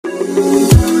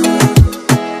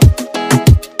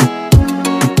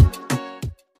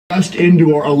Just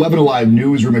into our 11 Alive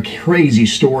newsroom, a crazy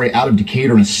story out of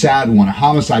Decatur and a sad one. A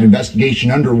homicide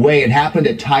investigation underway. It happened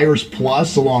at Tires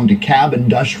Plus along Dekalb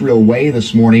Industrial Way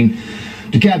this morning.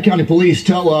 DeKalb County Police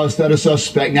tell us that a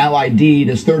suspect, now ID'd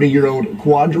as 30-year-old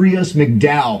Quadrius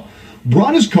McDowell,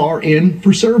 brought his car in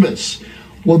for service.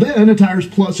 Well, then a Tires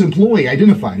Plus employee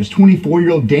identified as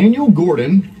 24-year-old Daniel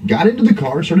Gordon got into the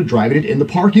car and started driving it in the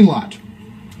parking lot.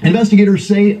 Investigators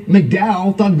say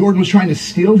McDowell thought Gordon was trying to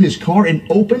steal his car and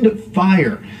opened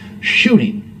fire,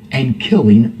 shooting and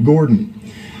killing Gordon.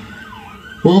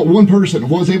 Well, one person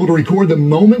was able to record the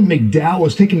moment McDowell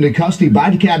was taken into custody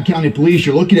by DeKalb County Police.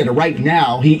 You're looking at it right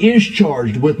now. He is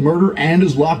charged with murder and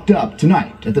is locked up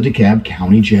tonight at the DeKalb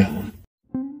County Jail.